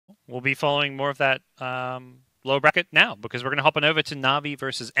we'll be following more of that lower bracket now because we're going to hop on over to NaVi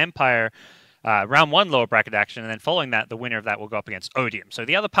versus Empire. Round 1 lower bracket action, and then following that, the winner of that will go up against Odium. So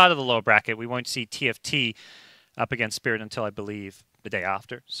the other part of the lower bracket, we won't see TFT up against Spirit until, I believe, the day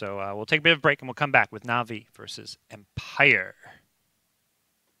after. So we'll take a bit of a break, and we'll come back with NaVi versus Empire.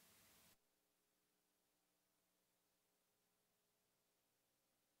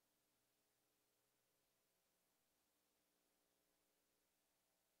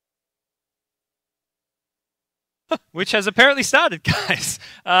 Which has apparently started, guys.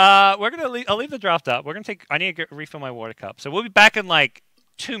 We're gonna. I'll leave the draft up. We're gonna take. I need to refill my water cup. So we'll be back in like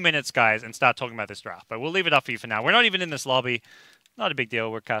 2 minutes, guys, and start talking about this draft. But we'll leave it up for you for now. We're not even in this lobby. Not a big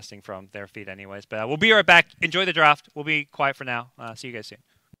deal. We're casting from their feed anyways. But we'll be right back. Enjoy the draft. We'll be quiet for now. See you guys soon.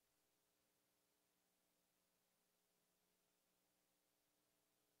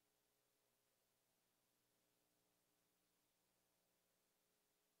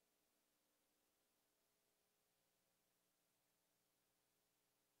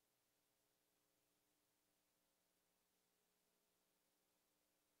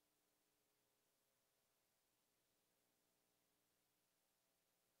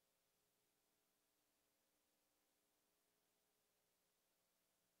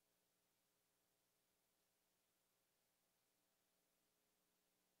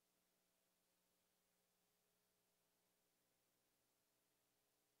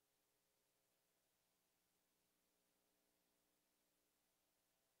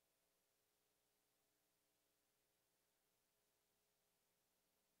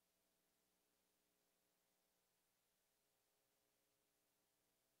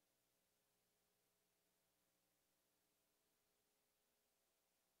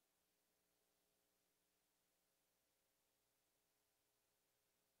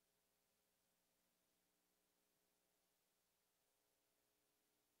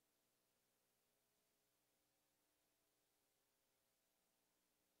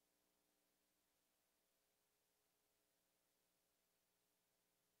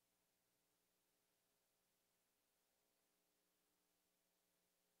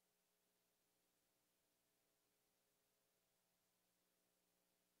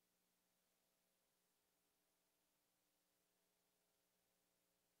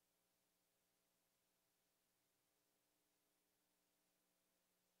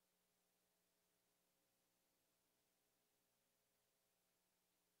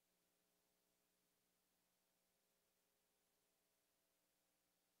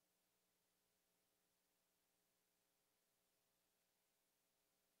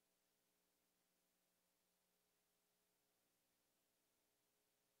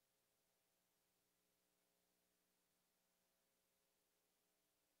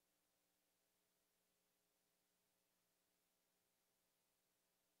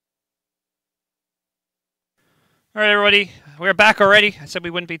 All right, everybody. We're back already. I said we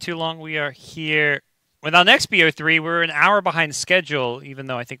wouldn't be too long. We are here with our next BO3. We're an hour behind schedule, even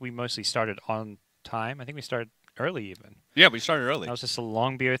though I think we mostly started on time. I think we started early even. Yeah, we started early. That was just a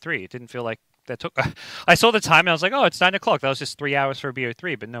long BO3. It didn't feel like that took... I saw the time and I was like, oh, it's 9 o'clock. That was just 3 hours for a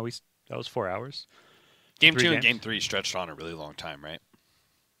BO3. But no, that was 4 hours. Game 2 and Game 3 stretched on a really long time, right?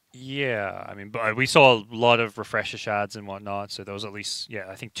 Yeah, I mean, but we saw a lot of refresher shards and whatnot, so there was at least, yeah,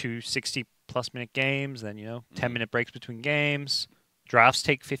 I think 2 60-plus minute games, then, 10-minute breaks between games. Drafts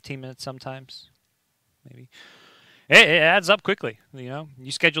take 15 minutes sometimes, maybe. It adds up quickly,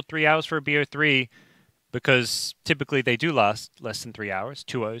 You scheduled 3 hours for a BO3 because typically they do last less than 3 hours,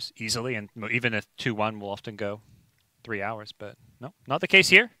 2-0s easily, and even a 2-1 will often go 3 hours, but no, not the case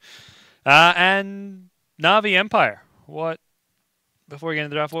here. And NaVi Empire, before we get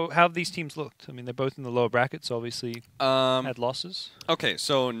into the draft, how have these teams looked? I mean, they're both in the lower brackets, obviously had losses. Okay,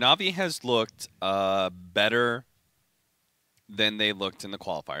 so NaVi has looked better than they looked in the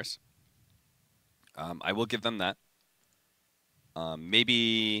qualifiers. I will give them that.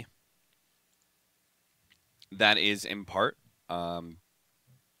 Maybe that is in part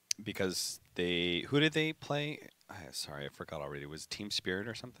because who did they play? Sorry, I forgot already. Was it Team Spirit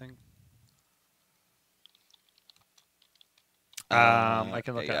or something? I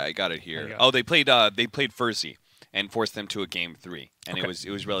can look at it. I got it here. Oh, they played Furzy and forced them to a Game 3, and okay. it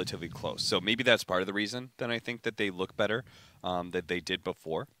was relatively close. So maybe that's part of the reason that I think that they look better that they did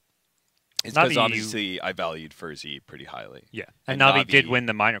before. It's because obviously I valued Furzy pretty highly. Yeah, and NaVi did win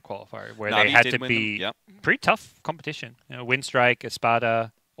the minor qualifier where they had to be pretty tough competition. Windstrike,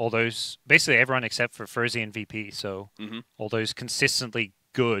 Espada, all those, basically everyone except for Furzy and VP. So all those consistently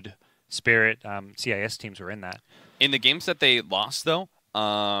good Spirit CIS teams were in that. In the games that they lost, though,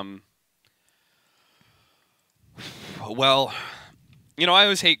 well, You know, I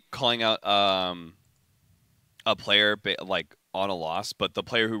always hate calling out a player like on a loss, but the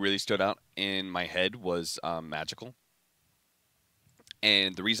player who really stood out in my head was Magical.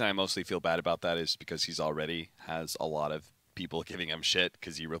 And the reason I mostly feel bad about that is because he's already has a lot of people giving him shit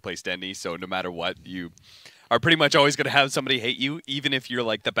because he replaced Dendy. So no matter what, you are pretty much always going to have somebody hate you. Even if you're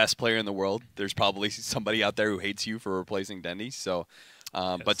like the best player in the world, there's probably somebody out there who hates you for replacing Dendy. So,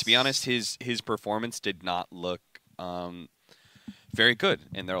 but to be honest, his performance did not look very good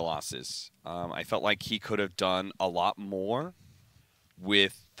in their losses. I felt like he could have done a lot more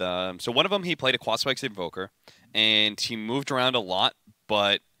with. So one of them, he played a Quad Spikes Invoker, and he moved around a lot,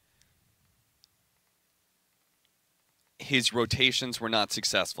 but his rotations were not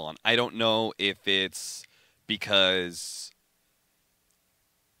successful. And I don't know if it's because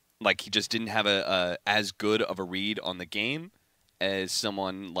like he just didn't have a as good of a read on the game as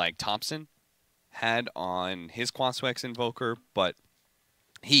someone like Thompson had on his Quad Spikes Invoker, but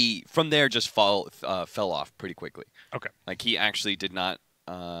he from there just fell off pretty quickly. Okay. Like he actually did not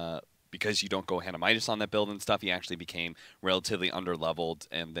because you don't go Hanamitis on that build and stuff, he actually became relatively underleveled,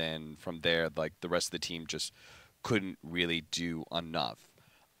 and then from there, like the rest of the team just couldn't really do enough.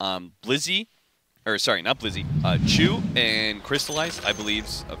 Blizzy, or sorry, not Blizzy, Chu and Crystallize, I believe,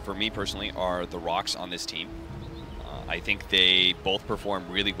 for me personally, are the rocks on this team. I think they both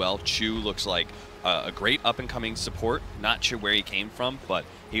perform really well. Chu looks like a great up-and-coming support. Not sure where he came from, but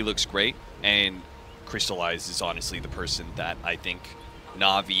he looks great. And Crystallize is honestly the person that I think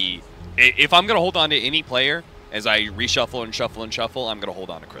NaVi, if I'm going to hold on to any player, as I reshuffle and shuffle and shuffle, I'm going to hold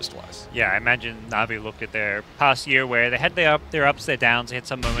on to Crystallize. Yeah, I imagine NaVi looked at their past year where they had their ups, their downs. They had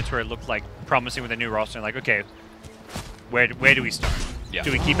some moments where it looked like promising with a new roster. And like, okay, where do we start? Yeah.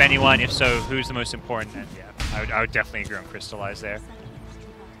 Do we keep anyone? If so, who's the most important? And yeah, I would definitely agree on Crystallize there.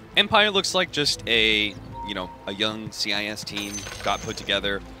 Empire looks like just a young CIS team got put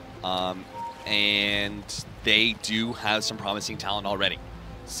together, and they do have some promising talent already.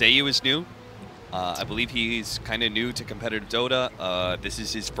 Seiyu is new. I believe he's kind of new to competitive Dota. This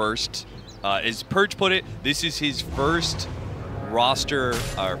is his first, as Purge put it, this is his first roster,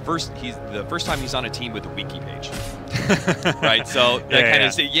 he's the first time he's on a team with a wiki page. Right? So that kind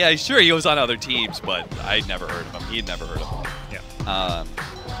of say, yeah, sure, he was on other teams, but I'd never heard of him. He had never heard of him. Yeah.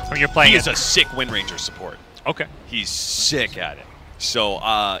 When you're playing, he is a sick Wind Ranger support. Okay. He's sick at it. So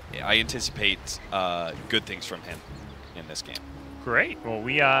I anticipate good things from him in this game. Great. Well,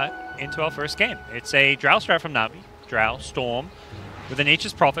 we are into our first game. It's a Drow strat from NaVi. Drow Storm with a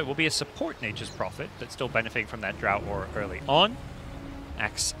Nature's Prophet. Will be a support Nature's Prophet, but still benefiting from that Drow aura early on.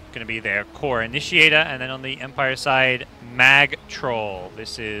 Axe going to be their core initiator, and then on the Empire side, Mag Troll.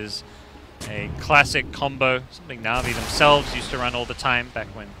 This is a classic combo, something NaVi themselves used to run all the time back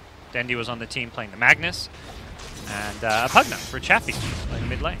when Dendy was on the team playing the Magnus. And a Pugna for Chaffee playing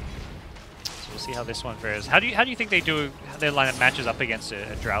mid lane. So we'll see how this one fares. How do you think their lineup matches up against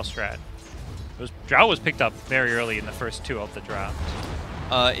a Drow strat? Drow was picked up very early in the first two of the draft.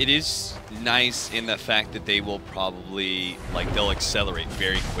 It is nice in the fact that they will probably, they'll accelerate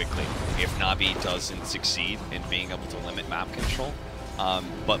very quickly if NaVi doesn't succeed in being able to limit map control.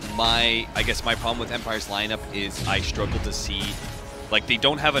 But I guess my problem with Empire's lineup is I struggle to see, they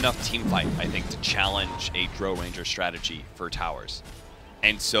don't have enough team fight, I think, to challenge a Drow Ranger strategy for towers.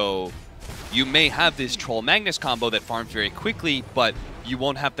 And so you may have this Troll Magnus combo that farms very quickly, but you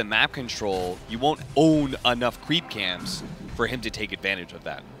won't have the map control, you won't own enough creep cams for him to take advantage of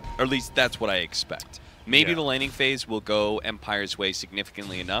that. Or at least that's what I expect. Maybe the laning phase will go Empire's way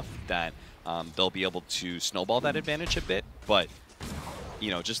significantly enough that they'll be able to snowball that advantage a bit, but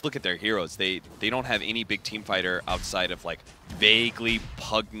just look at their heroes. They don't have any big team fighter outside of vaguely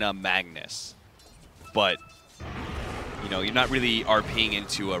Pugna Magnus. But you're not really RPing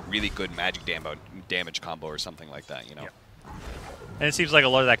into a really good magic damage combo or something like that. Yeah. And it seems like a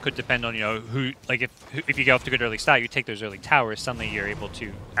lot of that could depend on who if you go off to a good early start, you take those early towers, suddenly you're able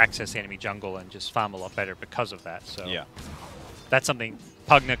to access the enemy jungle and just farm a lot better because of that. So yeah, that's something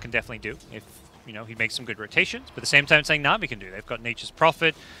Pugna can definitely do if he makes some good rotations. But at the same time, saying NaVi can do. They've got Nature's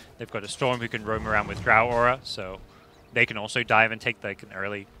Prophet, they've got a Storm who can roam around with Drow Aura, so they can also dive and take an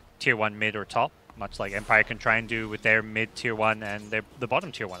early tier 1 mid or top, much like Empire can try and do with their mid tier 1 and the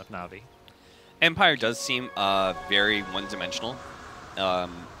bottom tier 1 of NaVi. Empire does seem very one-dimensional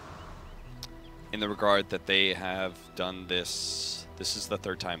in the regard that they have done this. This is the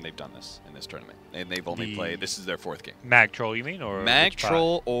third time they've done this in this tournament, and they've only played. This is their fourth game. Mag Troll, you mean, or Mag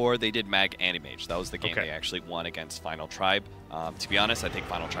Troll, or they did Mag Animage. That was the game they actually won against Final Tribe. To be honest, I think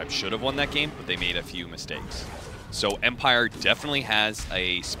Final Tribe should have won that game, but they made a few mistakes. So Empire definitely has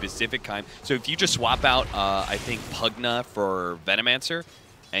a specific kind. So if you just swap out, I think, Pugna for Venomancer,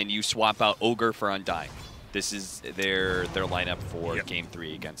 and you swap out Ogre for Undying, this is their lineup for Game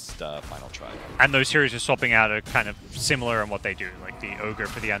 3 against Final Tribe. And those heroes you're swapping out are kind of similar in what they do, like the Ogre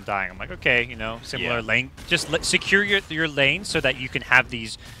for the Undying. I'm like, okay, you know, similar lane. Just secure your lane so that you can have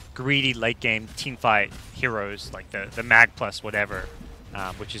these greedy late game teamfight heroes, like the Mag plus whatever,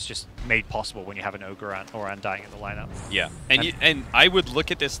 which is just made possible when you have an Ogre or Undying in the lineup. Yeah, and I would look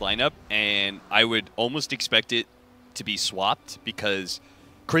at this lineup and I would almost expect it to be swapped, because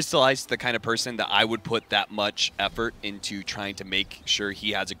Crystallize is the kind of person that I would put that much effort into trying to make sure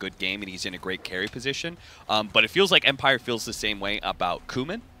he has a good game and he's in a great carry position. But it feels like Empire feels the same way about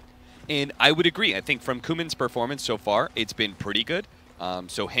Kuman. And I would agree. I think from Kuman's performance so far, it's been pretty good.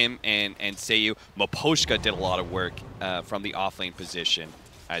 So him and Seiyu, Maposhka did a lot of work from the offlane position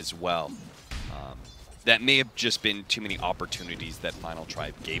as well. That may have just been too many opportunities that Final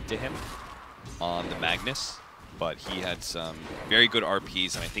Tribe gave to him on the Magnus. But he had some very good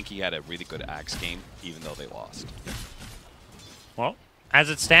RPs, and I think he had a really good Axe game, even though they lost. Well,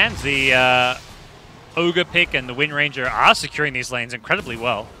 as it stands, the Ogre pick and the Wind Ranger are securing these lanes incredibly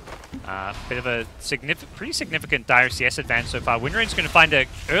well. Bit of a pretty significant dire CS advantage so far. Wind Ranger's going to find an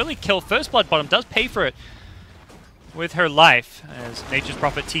early kill. First Blood bottom does pay for it with her life, as Nature's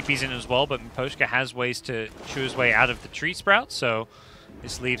Prophet TP's in as well, but Maposhka has ways to chew his way out of the tree sprout, so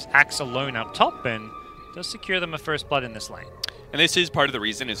this leaves Axe alone up top and does secure them a first blood in this lane. And this is part of the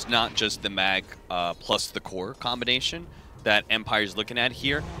reason it's not just the Mag plus the core combination that Empire's looking at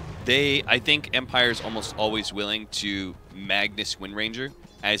here. I think Empire's almost always willing to Magnus Wind Ranger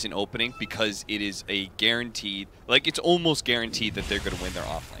as an opening, because it is a guaranteed, like it's almost guaranteed that they're going to win their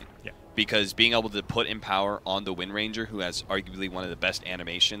offlane. Yeah. Because being able to put Empower on the Wind Ranger, who has arguably one of the best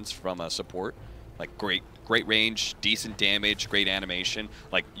animations from a support, like great range, decent damage, great animation,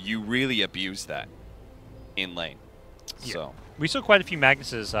 like you really abuse that in lane. Yeah. So we saw quite a few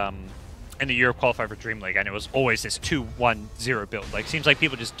Magnuses in the Europe qualifier for Dream League, and it was always this 2-1-0 build. Like, seems like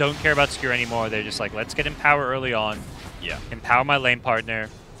people just don't care about Skewer anymore. They're just like, let's get Empower early on. Yeah. Empower my lane partner.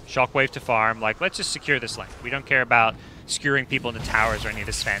 Shockwave to farm. Like, let's just secure this lane. We don't care about skewering people in the towers or any of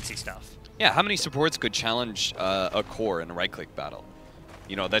this fancy stuff. Yeah, how many supports could challenge a core in a right-click battle?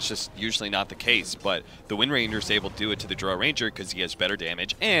 You know, that's just usually not the case, but the Wind Ranger is able to do it to the Draw Ranger because he has better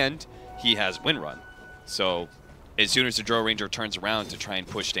damage and he has Wind Run. So as soon as the Draw Ranger turns around to try and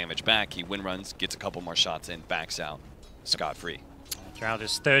push damage back, he Wind Runs, gets a couple more shots in, backs out, scot-free. Drow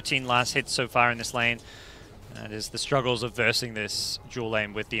has 13 last hits so far in this lane. That is the struggles of versing this dual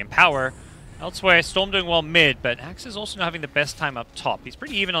lane with the Empower. Elsewhere, Storm doing well mid, but Axe is also not having the best time up top. He's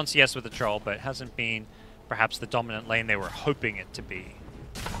pretty even on CS with the Troll, but hasn't been perhaps the dominant lane they were hoping it to be.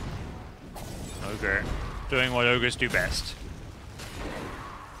 Ogre doing what Ogres do best.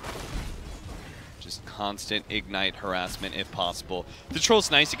 Constant ignite harassment if possible. The Troll's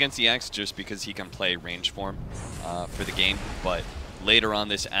nice against the Axe just because he can play range form for the game, but later on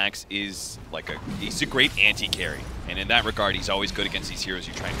this Axe is like he's a great anti-carry, and in that regard he's always good against these heroes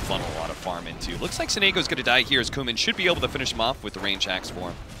you try and funnel a lot of farm into. Looks like Senego's going to die here, as Kuman should be able to finish him off with the range Axe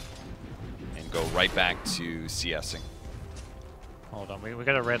form and go right back to CSing. Hold on, we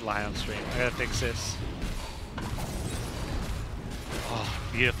got a red line on stream. I gotta fix this. Oh,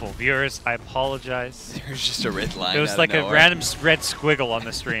 beautiful. Viewers, I apologize. There's just a red line. It was like a random red squiggle on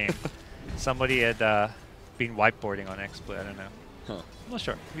the stream. Somebody had been whiteboarding on XSplit, I don't know. Huh. I'm not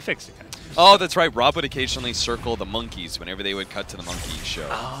sure. We fixed it, guys. Oh, that's right. Rob would occasionally circle the monkeys whenever they would cut to the monkey show.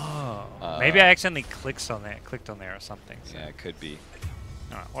 Oh. Maybe I accidentally clicked on there or something. So. Yeah, it could be.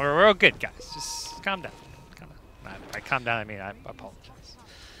 All right, we're all good, guys. Just calm down. By calm down, I mean I apologize.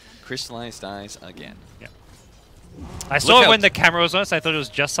 Crystallized eyes again. Yeah. I saw it when the camera was on, so I thought it was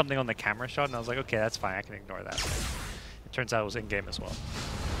just something on the camera shot, and I was like, okay, that's fine, I can ignore that. It turns out it was in-game as well.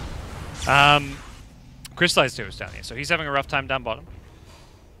 Crystallized 2 is down here, so he's having a rough time down bottom.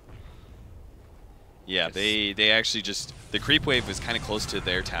 Yeah, they actually just... The creep wave was kind of close to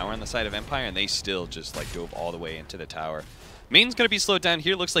their tower on the side of Empire, and they still just like dove all the way into the tower. Main's going to be slowed down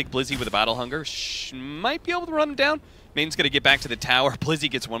here. Looks like Blizzy with a Battle Hunger might be able to run him down. Main's going to get back to the tower. Blizzy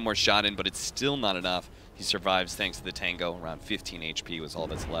gets one more shot in, but it's still not enough. He survives thanks to the Tango. Around 15 HP was all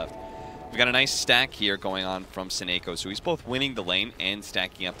that's left. We've got a nice stack here going on from Seneko, so he's both winning the lane and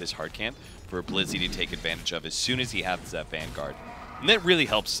stacking up this hard camp for Blizzy to take advantage of as soon as he has that Vanguard. And that really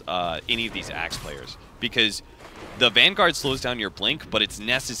helps any of these Axe players, because the Vanguard slows down your blink, but it's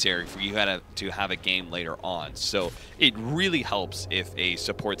necessary for you to have a game later on. So it really helps if a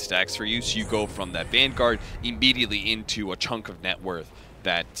support stacks for you, so you go from that Vanguard immediately into a chunk of net worth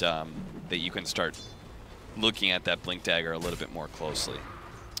that that you can start looking at that Blink Dagger a little bit more closely.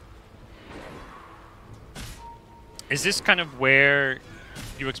 Is this kind of where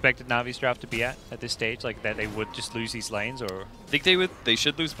you expected Navi's draft to be at this stage? Like that they would just lose these lanes, or? I think they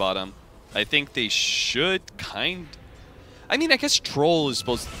should lose bottom. I think they should I mean, I guess Troll is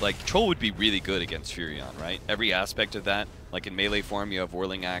supposed to, like, Troll would be really good against Furion, right? Every aspect of that. Like in melee form, you have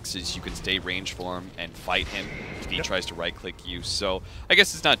Whirling Axes, you can stay range for him and fight him if he tries to right-click you. So I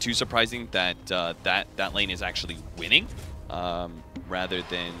guess it's not too surprising that that lane is actually winning rather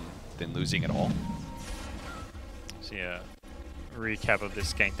than losing at all. See a recap of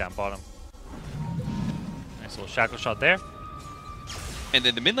this gank down bottom. Nice little shackle shot there. And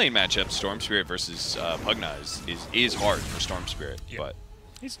then the mid lane matchup, Storm Spirit versus Pugna, is hard for Storm Spirit. Yeah. But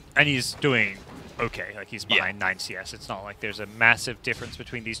he's doing okay. Like he's behind 9 CS. It's not like there's a massive difference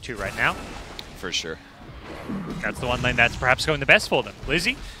between these two right now. For sure. That's the one lane that's perhaps going the best for them.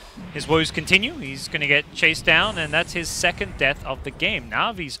 Blizzy, his woes continue. He's going to get chased down, and that's his second death of the game.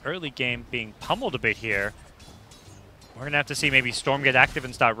 NaVi's early game being pummeled a bit here. We're going to have to see maybe Storm get active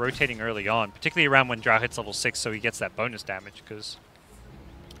and start rotating early on, particularly around when Drow hits level 6 so he gets that bonus damage, because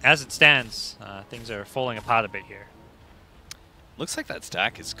as it stands, things are falling apart a bit here. Looks like that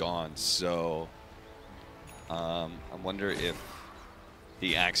stack is gone, so I wonder if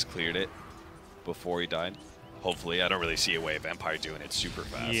the Axe cleared it before he died. Hopefully. I don't really see a way of Empire doing it super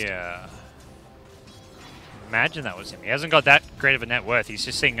fast. Yeah. Imagine that was him. He hasn't got that great of a net worth. He's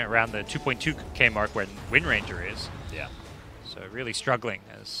just sitting around the 2.2k mark when Wind Ranger is. Yeah. So really struggling,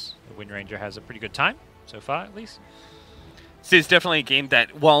 as the Wind Ranger has a pretty good time so far, at least. So it's definitely a game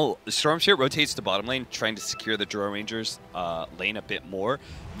that, while Storm Spirit rotates to bottom lane, trying to secure the Drow Rangers lane a bit more,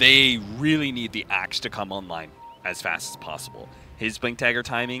 they really need the Axe to come online as fast as possible. His Blink Dagger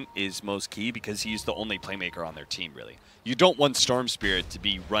timing is most key because he's the only playmaker on their team, really. You don't want Storm Spirit to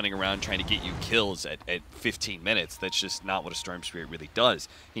be running around trying to get you kills at 15 minutes. That's just not what a Storm Spirit really does.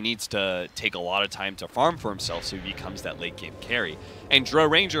 He needs to take a lot of time to farm for himself so he becomes that late game carry. And Drow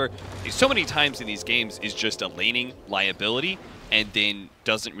Ranger, so many times in these games, is just a laning liability and then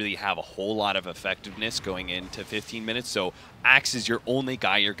doesn't really have a whole lot of effectiveness going into 15 minutes. So Axe is your only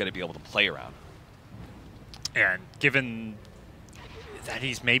guy you're going to be able to play around. And given that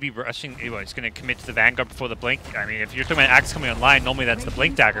he's maybe rushing, well, he's going to commit to the Vanguard before the Blink. I mean, if you're talking about Axe coming online, normally that's the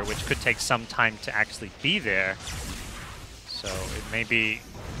Blink Dagger, which could take some time to actually be there. So it may be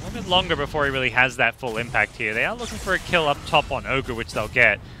a little bit longer before he really has that full impact here. They are looking for a kill up top on Ogre, which they'll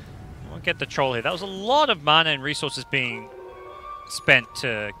get. We'll get the Troll here. That was a lot of mana and resources being spent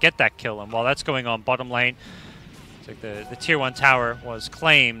to get that kill, and while that's going on bottom lane, it's like the tier 1 tower was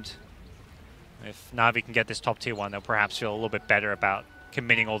claimed. If NaVi can get this top tier 1, they'll perhaps feel a little bit better about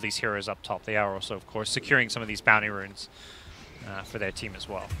committing all these heroes up top. They are also, of course, securing some of these bounty runes for their team as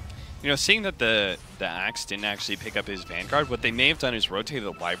well. You know, seeing that the Axe didn't actually pick up his Vanguard, what they may have done is rotated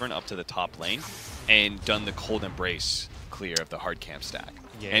the Wyvern up to the top lane and done the Cold Embrace clear of the hard camp stack.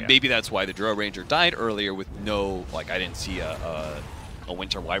 Yeah. And maybe that's why the Drow Ranger died earlier with no, like, I didn't see a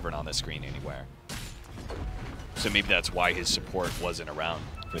Winter Wyvern on the screen anywhere. So maybe that's why his support wasn't around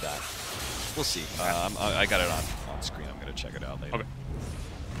for that. We'll see. I got it on screen. I'm going to check it out later. Okay.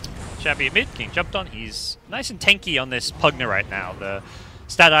 Chappy at mid, getting jumped on. He's nice and tanky on this Pugna right now. The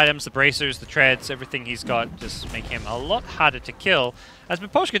stat items, the bracers, the treads, everything he's got just make him a lot harder to kill. As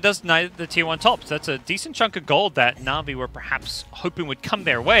Miposhka does deny the tier 1 tops. That's a decent chunk of gold that NaVi were perhaps hoping would come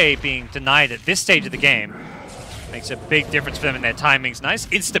their way, being denied at this stage of the game. Makes a big difference for them in their timings. Nice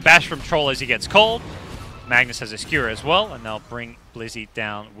insta-bash from Troll as he gets cold. Magnus has a skewer as well, and they'll bring Blizzy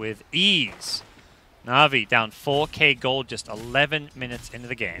down with ease. NaVi down 4k gold just 11 minutes into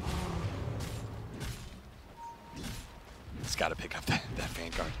the game. He's got to pick up that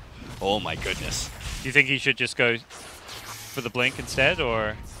Vanguard. Oh my goodness. Do you think he should just go for the Blink instead,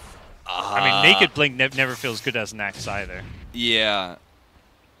 or? I mean, naked Blink never feels good as an Axe either. Yeah.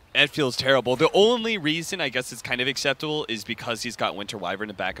 It feels terrible. The only reason I guess it's kind of acceptable is because he's got Winter Wyvern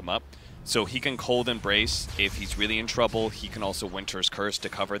to back him up. So he can Cold Embrace if he's really in trouble. He can also Winter's Curse to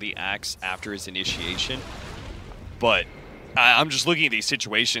cover the Axe after his initiation. But I'm just looking at these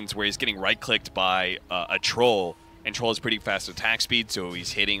situations where he's getting right-clicked by a Troll, and Troll has pretty fast attack speed, so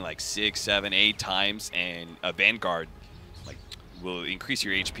he's hitting like 6, 7, 8 times, and a Vanguard like will increase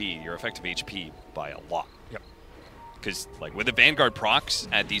your HP, your effective HP, by a lot. Yep. Because like with the Vanguard procs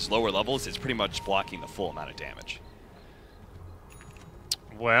at these lower levels, it's pretty much blocking the full amount of damage.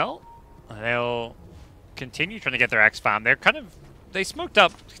 Well, they'll continue trying to get their Axe farm. They smoked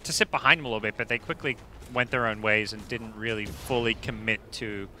up to sit behind him a little bit, but they quickly went their own ways and didn't really fully commit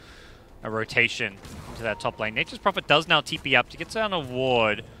to a rotation into that top lane. Nature's Prophet does now TP up to get down a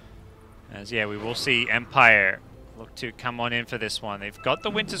ward. As yeah, we will see Empire look to come on in for this one. They've got the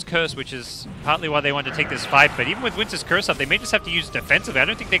Winter's Curse, which is partly why they wanted to take this fight, but even with Winter's Curse up, they may just have to use defensively. I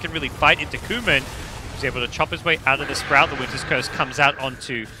don't think they can really fight into Kuman, who's able to chop his way out of the Sprout. The Winter's Curse comes out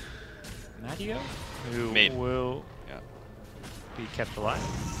onto Madio, who will be kept alive.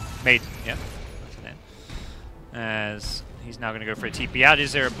 Made, yeah. As he's now going to go for a TP out.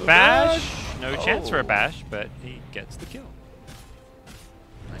 Is there a bash? No chance for a bash, but he gets the kill.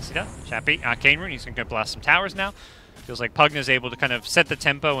 Nicely done. Chappy, Arcane Rune, he's going to go blast some towers now. Feels like Pugna's able to kind of set the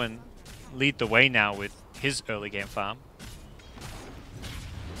tempo and lead the way now with his early game farm.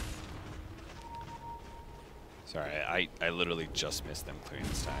 Sorry, I literally just missed them clearing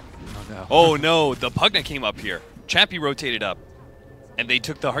this time. Oh no. Oh no, the Pugna came up here. Chappy rotated up, and they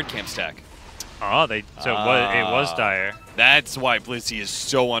took the hard camp stack. Oh, it was dire. That's why Blizzy is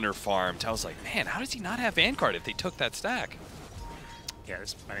so underfarmed. I was like, man, how does he not have Vanguard if they took that stack? Yeah,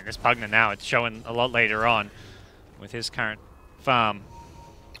 this Pugna now, it's showing a lot later on with his current farm.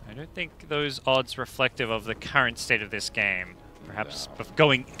 I don't think those odds reflective of the current state of this game. Perhaps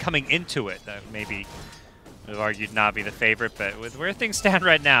coming into it, maybe would have argued NaVi the favorite, but with where things stand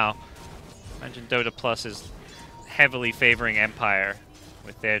right now, imagine Dota Plus is heavily favoring Empire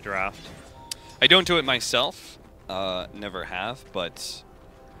with their draft. I don't do it myself, never have, but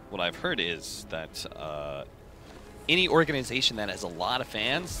what I've heard is that any organization that has a lot of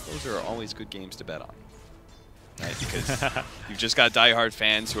fans, those are always good games to bet on. Right? Because you've just got diehard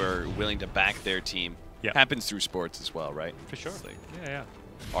fans who are willing to back their team. Yep. Happens through sports as well, right? For sure. Like yeah.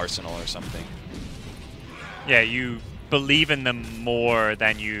 Arsenal or something. Yeah, you believe in them more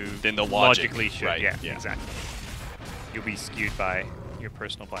than you logically should. Right. Yeah, exactly. You'll be skewed by your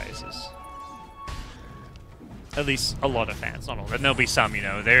personal biases. At least a lot of fans, not all. And there'll be some, you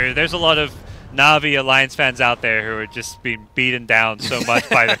know. There's a lot of NaVi Alliance fans out there who are just being beaten down so much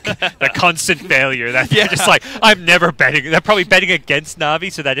by the constant failure that they're just like, I'm never betting. They're probably betting against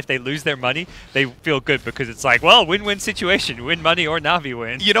NaVi so that if they lose their money, they feel good because it's like, well, win-win situation. Win money or NaVi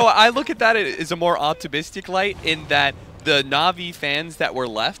win. You know, I look at that as a more optimistic light in that the NaVi fans that were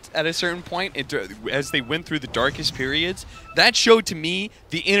left at a certain point, as they went through the darkest periods, that showed to me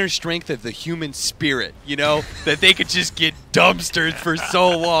the inner strength of the human spirit, you know, that they could just get dumpstered for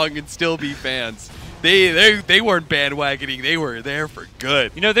so long and still be fans. They weren't bandwagoning, they were there for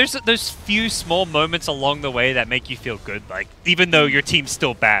good. You know, there's those few small moments along the way that make you feel good, like, even though your team's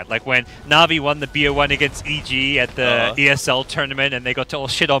still bad. Like when NaVi won the BO1 against EG at the ESL tournament and they got to all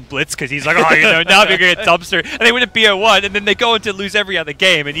shit on Blitz because he's like, oh, you know, NaVi are going to get dumpster. And they win at BO1 and then they go on to lose every other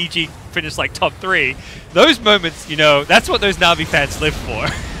game and EG finished like top 3. Those moments, you know, that's what those NaVi fans live for.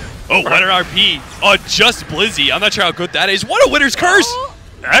 Oh, what an RP. Oh, just Blizzy. I'm not sure how good that is. What a winner's curse.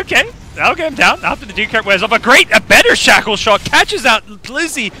 Okay. Okay, I'm down. After the Duke wears off a better Shackle shot, catches out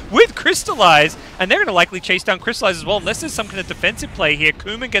Blizzy with Crystallize, and they're going to likely chase down Crystallize as well, unless there's some kind of defensive play here.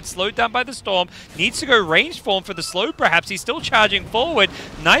 Kuman gets slowed down by the Storm, needs to go ranged form for the slow perhaps. He's still charging forward.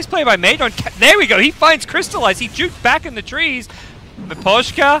 Nice play by Maidon. There we go. He finds Crystallize. He juked back in the trees.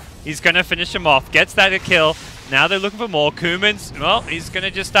 Miposhka, he's going to finish him off. Gets that a kill. Now they're looking for more. Kuman's, well, he's going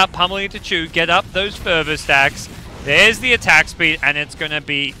to just start pummeling it to Chu, get up those fervor stacks. There's the attack speed, and it's going to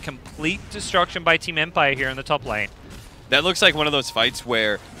be complete destruction by Team Empire here in the top lane. That looks like one of those fights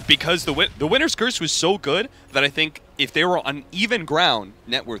where, because the winner's curse was so good that I think if they were on even ground,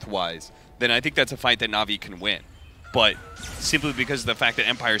 net worth-wise, then I think that's a fight that NaVi can win. But simply because of the fact that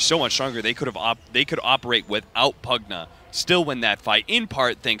Empire is so much stronger, they could operate without Pugna, still win that fight, in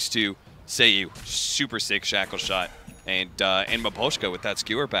part thanks to Seiyu, super sick Shackle shot, and Miposhka with that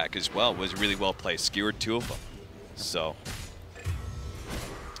skewer back as well was really well placed, skewered 2 of them. So,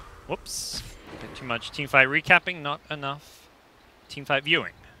 whoops, bit too much teamfight recapping, not enough teamfight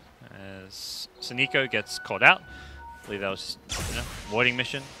viewing. As Saniko gets called out, I believe that was warding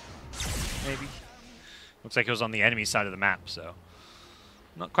mission, maybe. Looks like it was on the enemy side of the map, so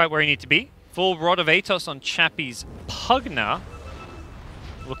not quite where he needs to be. Full Rod of Atos on Chappy's Pugna,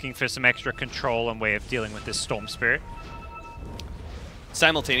 looking for some extra control and way of dealing with this Storm Spirit.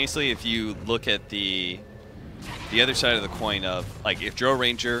 Simultaneously, if you look at the other side of the coin of, like, if Drow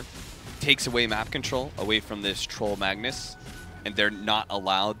Ranger takes away map control away from this Troll Magnus, and they're not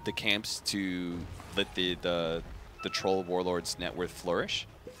allowed the camps to let the Troll Warlord's net worth flourish,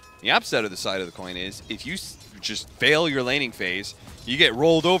 the opposite of the side of the coin is, if you just fail your laning phase, you get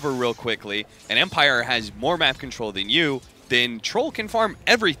rolled over real quickly, and Empire has more map control than you, then Troll can farm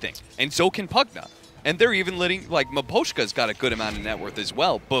everything, and so can Pugna. And they're even letting, like, Miposhka's got a good amount of net worth as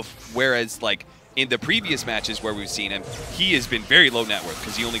well, whereas, like, in the previous matches where we've seen him, he has been very low net worth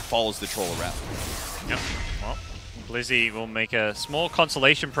because he only follows the Troll around. Yep. Well, Blizzy will make a small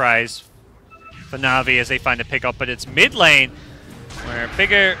consolation prize for NaVi as they find a pick up, but it's mid lane where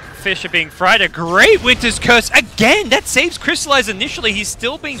bigger fish are being fried. A great Winter's Curse again. That saves Crystallize initially. He's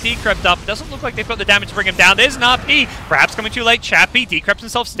still being decrept up. Doesn't look like they've got the damage to bring him down. There's an RP. Perhaps coming too late. Chappie decreps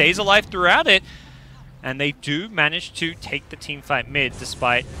himself, stays alive throughout it. And they do manage to take the team fight mid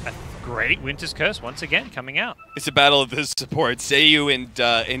despite a great Winter's Curse once again coming out. It's a battle of the support. Seiyu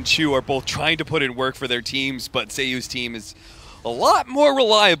and Chu are both trying to put in work for their teams, but Seiyu's team is a lot more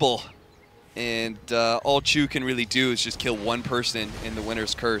reliable. And all Chu can really do is just kill one person in the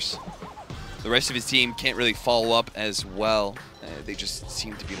Winter's Curse. The rest of his team can't really follow up as well. They just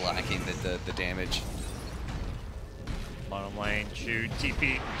seem to be lacking the damage. Bottom lane, Chu,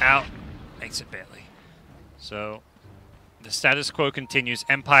 TP out, makes it barely. So the status quo continues.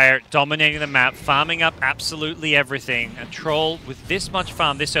 Empire dominating the map, farming up absolutely everything. A Troll with this much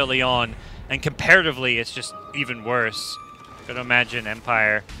farm this early on, and comparatively it's just even worse. Gotta imagine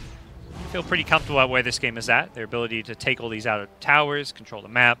Empire feel pretty comfortable at where this game is at. Their ability to take all these out of towers, control the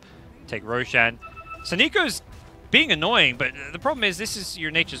map, take Roshan. So Nico's being annoying, but the problem is this is your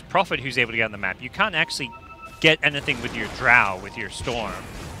Nature's Prophet who's able to get on the map. You can't actually get anything with your Drow, with your Storm.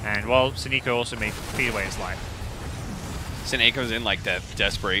 And, well, Seneko also may feed away his life. Seneco's in, like, that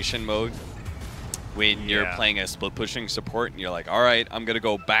desperation mode when you're playing a split-pushing support and you're like, all right, I'm going to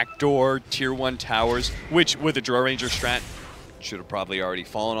go backdoor, tier 1 towers, which, with a Draw Ranger strat, should have probably already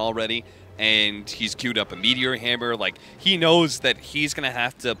fallen already. And he's queued up a Meteor Hammer. Like, he knows that he's going to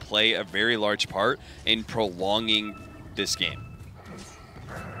have to play a very large part in prolonging this game.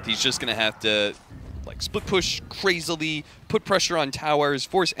 He's just going to have to, like, split push crazily, put pressure on towers,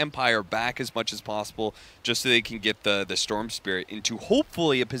 force Empire back as much as possible, just so they can get the Storm Spirit into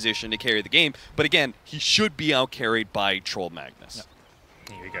hopefully a position to carry the game. But again, he should be out-carried by Troll Magnus.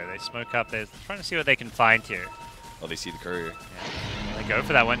 Yep. Here we go. They smoke up. They're trying to see what they can find here. Oh, they see the courier. Yeah. They go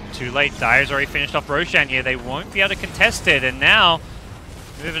for that one. Too late. Dyer's already finished off Roshan here. They won't be able to contest it. And now,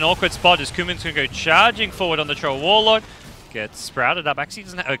 we have an awkward spot as Kuman's going to go charging forward on the Troll Warlord. Gets sprouted up. Actually,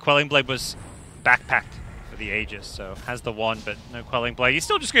 doesn't have, Quelling Blade was backpacked for the Aegis, so has the wand, but no Quelling Blade. He's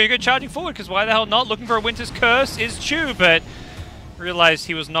still just going to go charging forward, because why the hell not? Looking for a Winter's Curse is Chu, but realized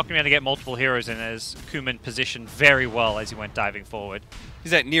he was not going to be able to get multiple heroes in as Kuman positioned very well as he went diving forward.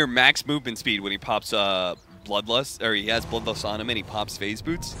 He's at near max movement speed when he pops Bloodlust, or he has Bloodlust on him and he pops Phase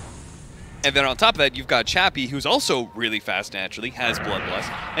Boots. And then on top of that, you've got Chappie, who's also really fast naturally, has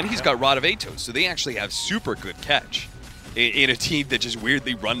Bloodlust, and he's got Rod of Atos, so they actually have super good catch in a team that just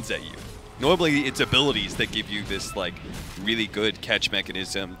weirdly runs at you. Normally, it's abilities that give you this, like, really good catch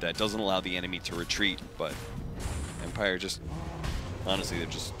mechanism that doesn't allow the enemy to retreat, but Empire just, honestly, they're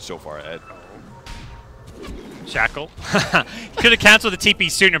just so far ahead. Shackle. Could have canceled the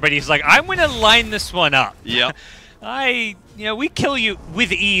TP sooner, but he's like, I'm going to line this one up. Yeah. We kill you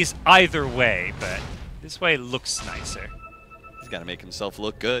with ease either way, but this way looks nicer. He's got to make himself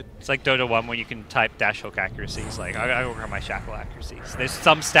look good. It's like Dota 1 when you can type dash hook accuracy. It's like, I work on my shackle accuracies. There's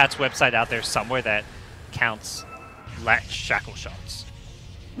some stats website out there somewhere that counts shackle shots.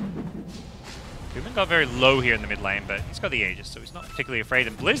 Kuman got very low here in the mid lane, but he's got the Aegis, so he's not particularly afraid.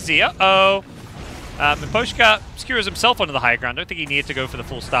 And Blizzy, uh-oh! Miposhka skewers himself onto the high ground. I don't think he needed to go for the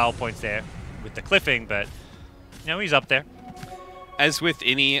full style points there with the cliffing, but, he's up there. As with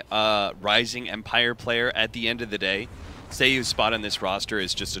any rising Empire player, at the end of the day, Seiyu's spot on this roster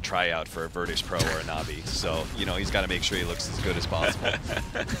is just a tryout for a Virtus Pro or a NaVi. So, he's got to make sure he looks as good as possible.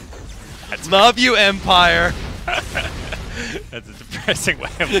 Love you, Empire! That's a depressing way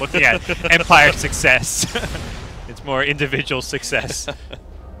of looking at Empire success. It's more individual success.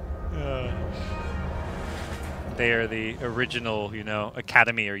 They are the original,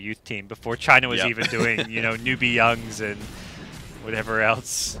 academy or youth team before China was even doing, newbie youngs and whatever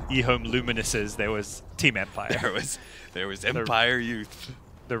else. eHome Luminuses. There was Team Empire. There was Empire Youth.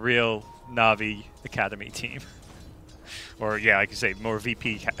 The real NaVi academy team. Or, like you say, more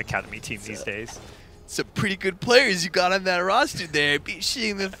VP academy team these days. Some pretty good players you got on that roster there. It'd be a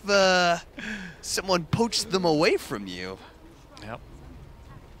shame if someone poached them away from you. Yep.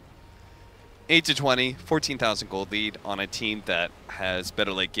 8-20, 14,000 gold lead on a team that has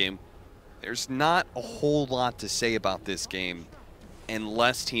better late game. There's not a whole lot to say about this game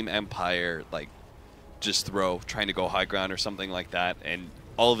unless Team Empire, just trying to go high ground or something like that, and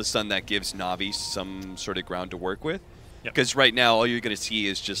all of a sudden that gives NaVi some sort of ground to work with. Because right now, all you're going to see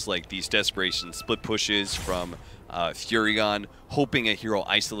is just these desperation split pushes from Furion, hoping a hero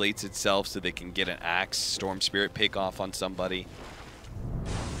isolates itself so they can get an Axe, Storm Spirit pick off on somebody.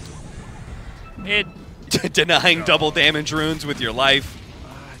 Denying double damage runes with your life.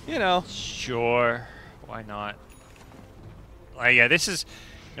 Sure. Why not? This is...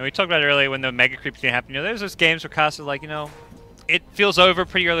 we talked about it earlier when the mega creep's gonna happen. There's those games where casters like, it feels over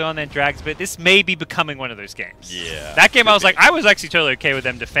pretty early on, then drags a bit. This may be becoming one of those games. Yeah. That game, I was actually totally okay with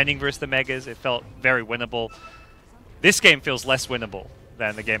them defending versus the megas. It felt very winnable. This game feels less winnable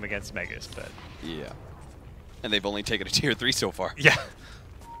than the game against megas, but yeah. And they've only taken a tier 3 so far. Yeah.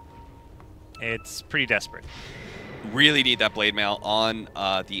 It's pretty desperate. Really need that blade mail on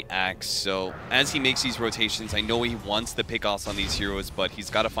the axe. So as he makes these rotations, I know he wants the pickoffs on these heroes, but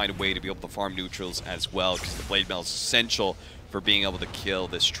he's got to find a way to be able to farm neutrals as well, because the blade mail is essential for being able to kill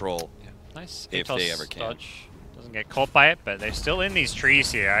this troll. Yeah. Nice. If they ever can. Dodge. Doesn't get caught by it, but they're still in these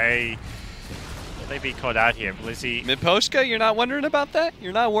trees here. Will they be caught out here? Blizzy. Miposhka, you're not wondering about that?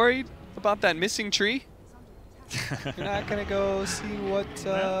 You're not worried about that missing tree? You're not gonna go see what?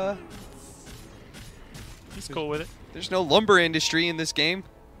 He's cool with it. There's no lumber industry in this game.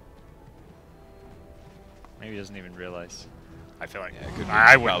 Maybe he doesn't even realize. I feel like yeah,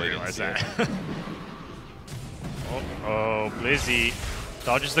 I wouldn't realize that. oh, Blizzy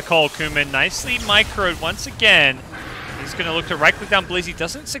dodges the call. Kuman nicely microed once again. He's going to look to right-click down Blizzy.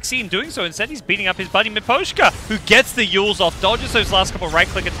 Doesn't succeed in doing so. Instead, he's beating up his buddy Miposhka, who gets the Yules off, dodges those last couple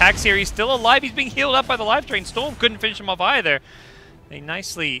right-click attacks here. He's still alive. He's being healed up by the Life Drain. Storm couldn't finish him off either. They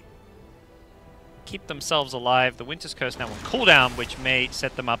nicely keep themselves alive. The Winter's Curse now on cooldown, which may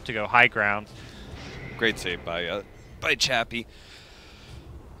set them up to go high ground. Great save by Chappie.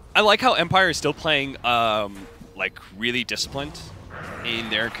 I like how Empire is still playing like really disciplined in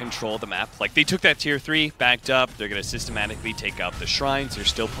their control of the map. Like, they took that tier 3, backed up. They're going to systematically take out the shrines. There's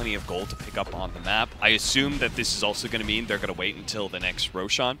still plenty of gold to pick up on the map. I assume that this is also going to mean they're going to wait until the next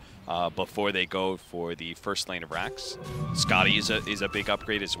Roshan before they go for the first lane of Rax. Scotty is a big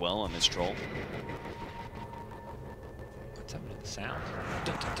upgrade as well on this troll. What's happening to the sound?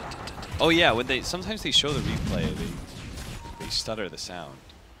 Oh yeah, when sometimes they show the replay, they stutter the sound.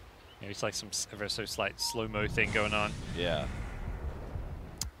 Maybe it's like some ever so slight slow-mo thing going on. Yeah.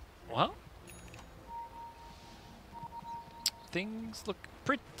 Well, things look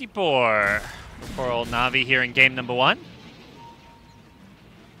pretty poor for old NaVi here in game number 1.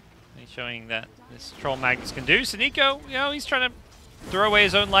 He's showing that this troll Magnus can do. So Nico, he's trying to throw away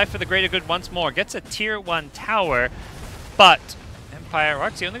his own life for the greater good once more. Gets a tier 1 tower, but Empire are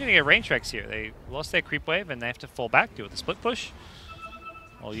actually only going to get range Rex here. They lost their creep wave and they have to fall back, deal with the split push.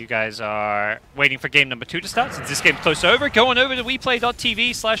 While you guys are waiting for game number 2 to start, since this game's close to over, go on over to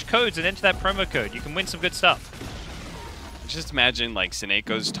WePlay.tv/codes and enter that promo code. You can win some good stuff. Just imagine, like,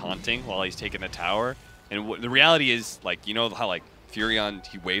 Sineko's taunting while he's taking the tower. And the reality is, like, you know how, like, Furion,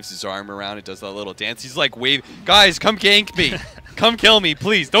 he waves his arm around and does that little dance? He's like, guys, come gank me. Come kill me,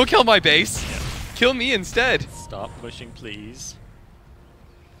 please. Don't kill my base. Yeah. Kill me instead. Stop pushing, please.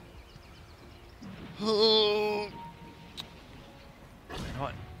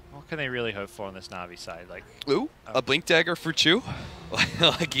 What can they really hope for on this Navi side? Like, ooh, a Blink Dagger for Chu.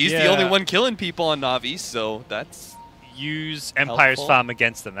 Like, he's the only one killing people on Navi, so that's use Empire's helpful. Farm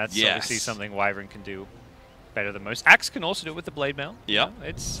against them. That's obviously something Wyvern can do better than most. Axe can also do it with the Blade Mail. Yeah.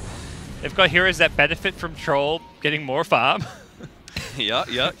 They've got heroes that benefit from Troll getting more farm. Yeah.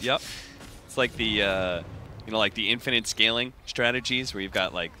 It's like the like the infinite scaling strategies where you've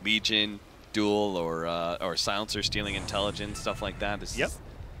got like Legion, Duel, or Silencer stealing intelligence, stuff like that. This is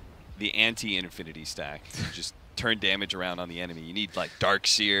the anti-infinity stack. You just turn damage around on the enemy. You need like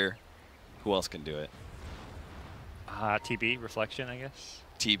Darkseer. Who else can do it? TB, Reflection, I guess.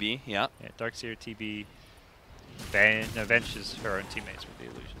 TB, yeah. Yeah, Darkseer, TB. Venge's her own teammates with the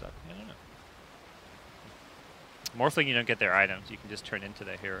illusions up. I don't know. Morphling, you don't get their items. You can just turn into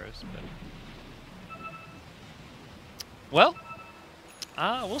their heroes. But well,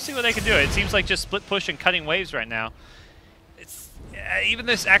 we'll see what they can do. It seems like just split push and cutting waves right now. It's even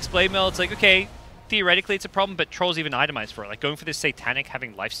this Axe Blade Mail, it's like, okay, theoretically it's a problem, but Troll's even itemized for it. Like, going for this Satanic,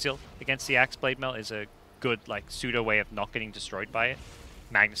 having lifesteal against the Axe Blade Mail is a good, like, pseudo way of not getting destroyed by it.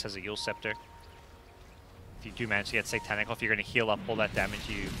 Magnus has a Yule Scepter. If you do manage to get Satanic off, you're going to heal up all that damage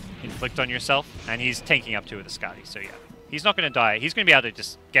you inflict on yourself, and he's tanking up 2 with the Scotty, so yeah. He's not going to die. He's going to be able to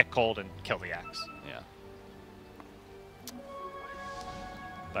just get cold and kill the Axe. Yeah.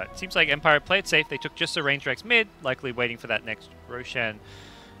 But it seems like Empire played safe. They took just the range Rex mid, likely waiting for that next Roshan.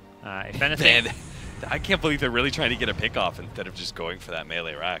 If anything... Man, I can't believe they're really trying to get a pick off instead of just going for that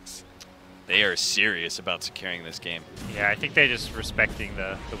melee Rax. They are serious about securing this game. Yeah, I think they're just respecting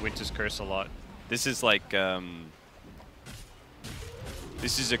the Winter's Curse a lot. This is like,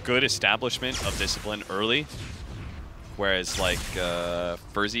 this is a good establishment of discipline early. Whereas like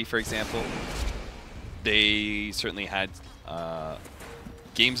Furzy, for example, they certainly had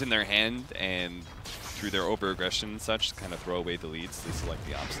games in their hand and through their over-aggression and such, kind of throw away the leads. They select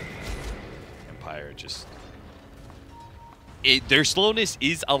the opposite. Empire just... their slowness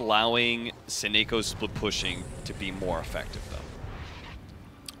is allowing Seneco's split pushing to be more effective, though.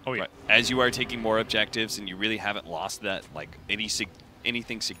 Oh, yeah. Right. As you are taking more objectives and you really haven't lost that, like,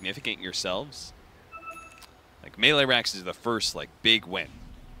 anything significant yourselves, like, melee racks is the first, like, big win.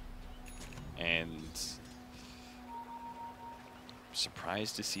 And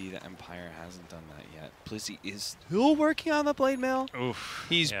surprised to see that Empire hasn't done that yet. Blizzy is still working on the Blade Mail. Oof.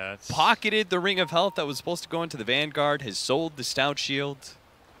 He's Yeah, pocketed the Ring of Health that was supposed to go into the Vanguard, has sold the Stout Shield.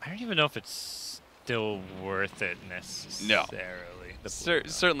 I don't even know if it's still worth it necessarily.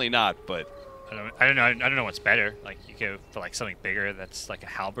 Certainly not, but I don't know. I don't know what's better. Like, you go for like something bigger that's like a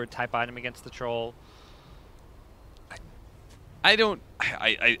halberd type item against the troll.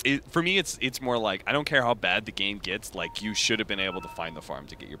 For me, it's more like, I don't care how bad the game gets, like, you should have been able to find the farm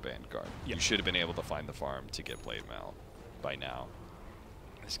to get your Vanguard. Yep. You should have been able to find the farm to get Blade Mail by now.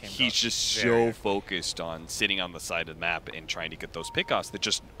 This game He's just so focused on sitting on the side of the map and trying to get those pickoffs that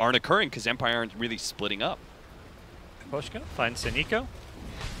just aren't occurring because Empire aren't really splitting up. Poshka finds Seniko.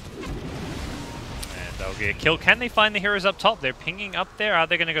 And that'll be a kill. Can they find the heroes up top? They're pinging up there. Are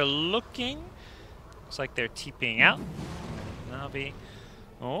they going to go looking? Looks like they're TPing out. NaVi.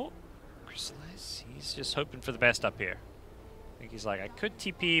 Oh, Chrysalis. He's just hoping for the best up here. I think he's like, I could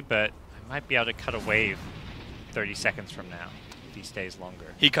TP, but I might be able to cut a wave 30 seconds from now if he stays longer.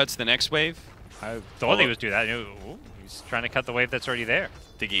 He cuts the next wave? I thought he was doing that. Ooh, he's trying to cut the wave that's already there.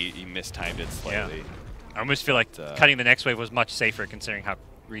 I think he mistimed it slightly. Yeah. I almost feel like cutting the next wave was much safer considering how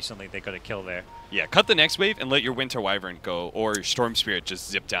recently they got a kill there. Yeah, cut the next wave and let your Winter Wyvern go, or your Storm Spirit just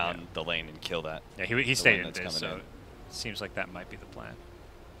zip down the lane and kill that. Yeah, he stayed in this, so it seems like that might be the plan.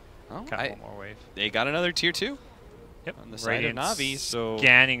 Oh, cut one more wave. They got another tier 2. Yep. On the side of NaVi, so...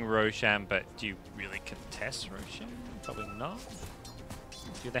 Scanning Roshan, but do you really contest Roshan? Probably not.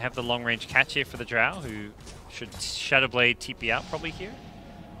 Do they have the long-range catch here for the Drow, who should Shadowblade TP out probably here?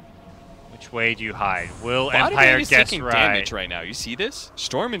 Which way do you hide? Will Empire guess taking right? Damage right now. You see this?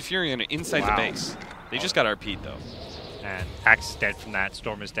 Storm and Fury are inside the base. They just got RP'd though. And Axe is dead from that.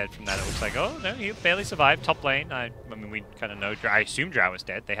 Storm is dead from that. It looks like, oh no, he barely survived top lane. I mean, we kind of know. I assume Drow was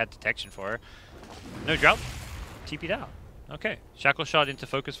dead. They had detection for her. No Drow. TP'd out. Okay. Shackle shot into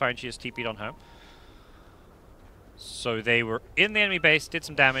focus fire, and she just TP'd on her. So they were in the enemy base, did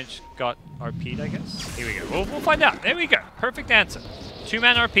some damage, got RP'd, I guess. Here we go. We'll find out. There we go. Perfect answer.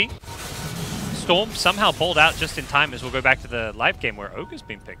 2-man RP. Storm somehow bowled out just in time as we'll go back to the live game where Ogre's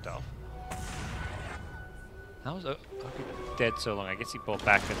been picked off. How was Ogre dead so long? I guess he bowled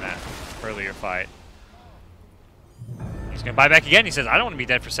back in that earlier fight. He's going to buy back again. He says, I don't want to be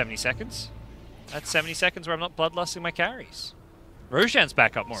dead for 70 seconds. That's 70 seconds where I'm not bloodlusting my carries. Roshan's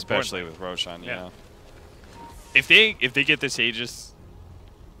back up more especially with Roshan, yeah. If they get this Aegis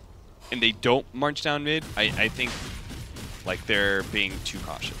and they don't march down mid, I think like they're being too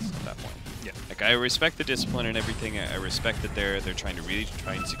cautious at that point. Yeah. Like, I respect the discipline and everything. I respect that they're trying to really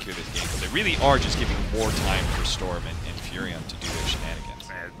try and secure this game, but they really are just giving more time for Storm and Furion to do their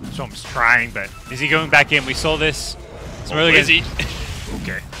shenanigans. Storm's trying, but is he going back in? We saw this. Is he?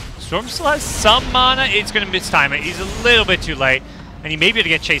 Okay. Storm still has some mana. It's going to mistime it. He's a little bit too late. And he may be able to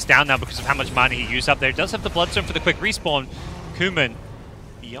get chased down now because of how much mana he used up there. He does have the Bloodstone for the quick respawn. Kuman,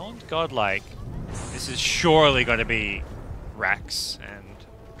 beyond godlike. This is surely going to be racks and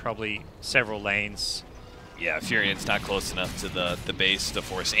probably several lanes. Yeah, Furion's not close enough to the base to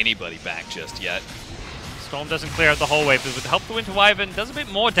force anybody back just yet. Storm doesn't clear out the whole wave, but with the help of the Winter Wyvern, does a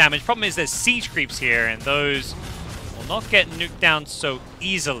bit more damage. Problem is there's siege creeps here, and those will not get nuked down so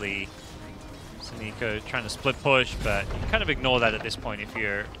easily. Nico trying to split push, but you kind of ignore that at this point if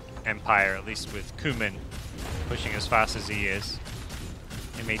you're Empire, at least with Kuman pushing as fast as he is.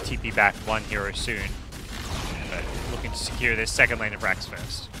 They may TP back one hero soon, but looking to secure this second lane of racks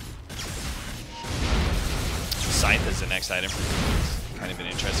first. Scythe is the next item. Kind of an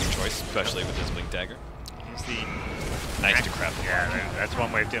interesting choice, especially with this Blink Dagger. Here's the nice to crap. Yeah, that's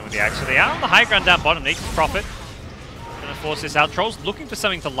one way of dealing with the axe. So they are on the high ground down bottom. Nature's Prophet. Going to force this out. Troll's looking for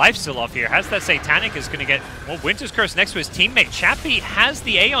something to lifesteal off here. Has that Satanic, is going to get, well, Winter's Curse next to his teammate. Chappie has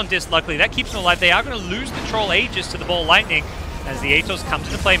the Aeon Disc, luckily. That keeps him alive. They are going to lose the Troll Aegis to the Ball Lightning as the Atos comes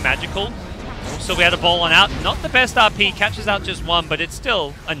into play. Magical. Also, we had a ball one out. Not the best RP. Catches out just one, but it's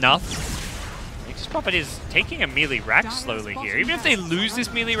still enough. Nature's Prophet is taking a melee rack slowly here. Even if they lose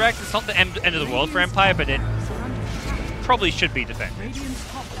this melee rack, it's not the end of the world for Empire, but it probably should be defended.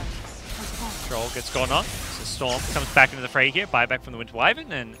 Troll gets gone on. Storm comes back into the fray here, buyback from the Winter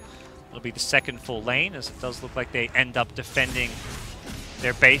Wyvern, and it'll be the second full lane, as it does look like they end up defending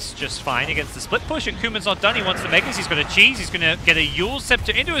their base just fine against the split push, and Kuman's not done. He wants the Megas. He's going to cheese. He's going to get a Yule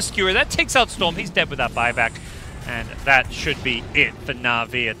Scepter into a Skewer. That takes out Storm. He's dead with that buyback. And that should be it for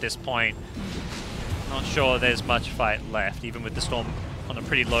NaVi at this point. Not sure there's much fight left, even with the Storm on a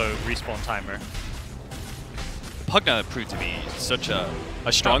pretty low respawn timer. Pugna proved to be such a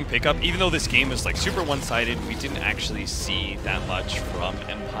strong pickup. Even though this game is like super one-sided, we didn't actually see that much from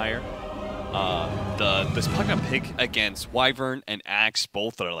Empire. This Pugna pick against Wyvern and Axe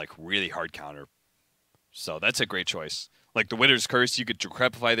both are like really hard counter. So that's a great choice. Like the Wither's Curse, you could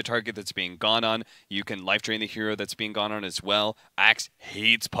decrepify the target that's being gone on. You can life drain the hero that's being gone on as well. Axe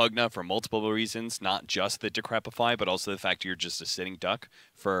hates Pugna for multiple reasons, not just the decrepify, but also the fact you're just a sitting duck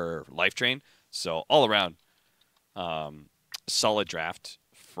for life drain. So all around, solid draft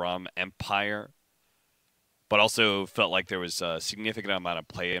from Empire, but also felt like there was a significant amount of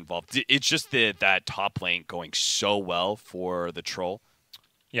play involved. It's just that top lane going so well for the Troll.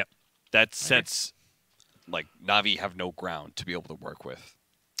 Yep. That sets... like NaVi have no ground to be able to work with.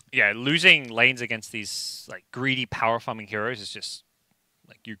 Yeah, losing lanes against these like greedy power farming heroes is just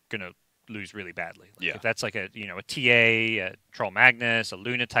like you're gonna lose really badly. Like, yeah. If that's like a TA, a Troll Magnus, a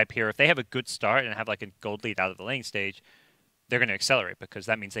Luna type hero, if they have a good start and have like a gold lead out of the lane stage, they're gonna accelerate because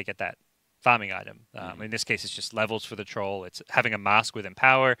that means they get that farming item. In this case, it's just levels for the Troll. It's having a mask with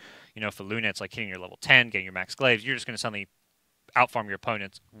Empower. For Luna, it's like hitting your level 10, getting your max glaives. You're just gonna suddenly outfarm your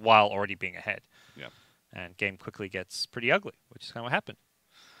opponents while already being ahead. Yeah. And game quickly gets pretty ugly, which is kind of what happened.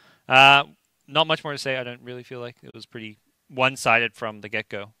 Not much more to say. I don't really feel like it was pretty one-sided from the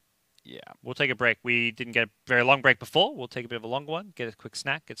get-go. Yeah. We'll take a break. We didn't get a very long break before. We'll take a bit of a longer one, get a quick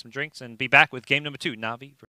snack, get some drinks, and be back with game number 2, NaVi